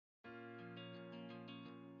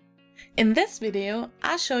In this video,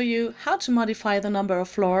 I'll show you how to modify the number of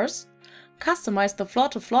floors, customize the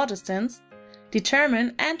floor-to-floor distance,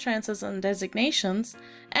 determine entrances and designations,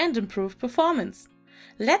 and improve performance.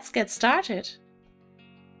 Let's get started!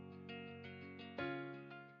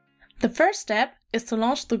 The first step is to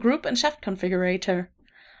launch the Group and Shaft Configurator.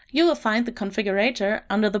 You will find the configurator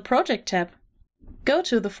under the Project tab. Go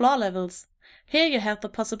to the floor levels. Here you have the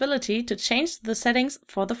possibility to change the settings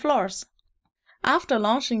for the floors. After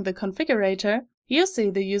launching the configurator, you see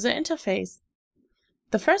the user interface.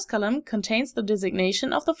 The first column contains the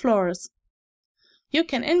designation of the floors. You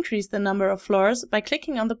can increase the number of floors by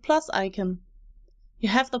clicking on the plus icon. You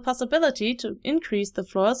have the possibility to increase the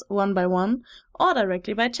floors one by one or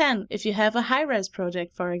directly by 10 if you have a high-rise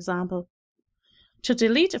project, for example. To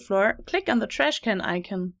delete a floor, click on the trash can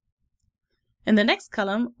icon. In the next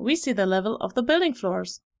column, we see the level of the building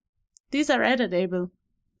floors. These are editable.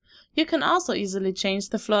 You can also easily change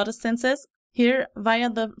the floor distances here via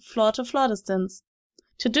the floor-to-floor distance.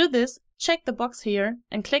 To do this, check the box here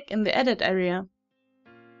and click in the Edit area.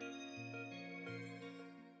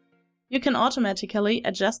 You can automatically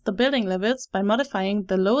adjust the building levels by modifying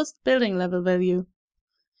the lowest building level value.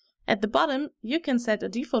 At the bottom, you can set a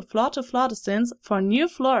default floor-to-floor distance for new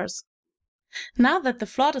floors. Now that the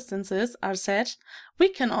floor distances are set, we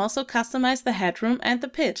can also customize the headroom and the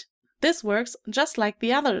pit. This works just like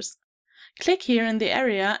the others. Click here in the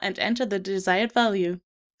area and enter the desired value.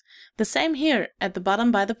 The same here at the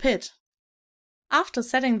bottom by the pit. After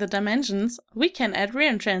setting the dimensions, we can add rear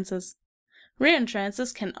entrances. Rear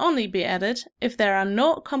entrances can only be added if there are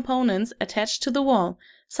no components attached to the wall,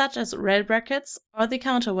 such as rail brackets or the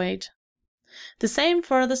counterweight. The same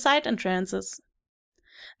for the side entrances.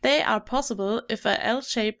 They are possible if a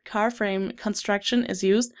L-shaped car frame construction is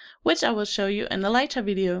used, which I will show you in a later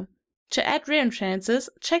video. To add rear entrances,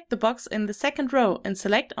 check the box in the second row and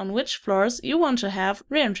select on which floors you want to have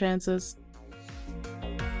rear entrances.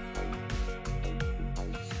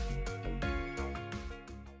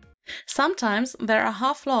 Sometimes there are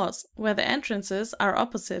half floors where the entrances are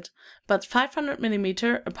opposite, but 500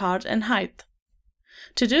 mm apart in height.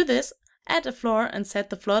 To do this, add a floor and set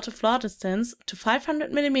the floor-to-floor distance to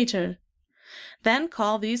 500 mm. Then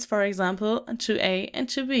call these, for example, to A and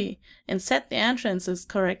to B and set the entrances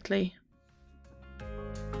correctly.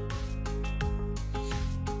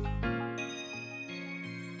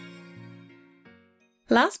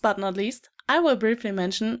 Last but not least, I will briefly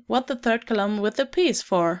mention what the third column with the P is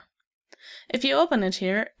for. If you open it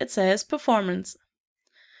here, it says Performance.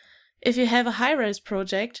 If you have a high-rise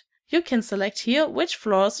project, you can select here which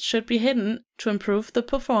floors should be hidden to improve the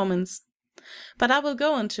performance. But I will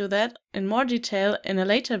go into that in more detail in a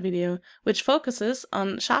later video, which focuses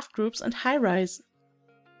on shaft groups and high-rise.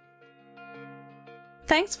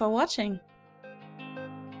 Thanks for watching!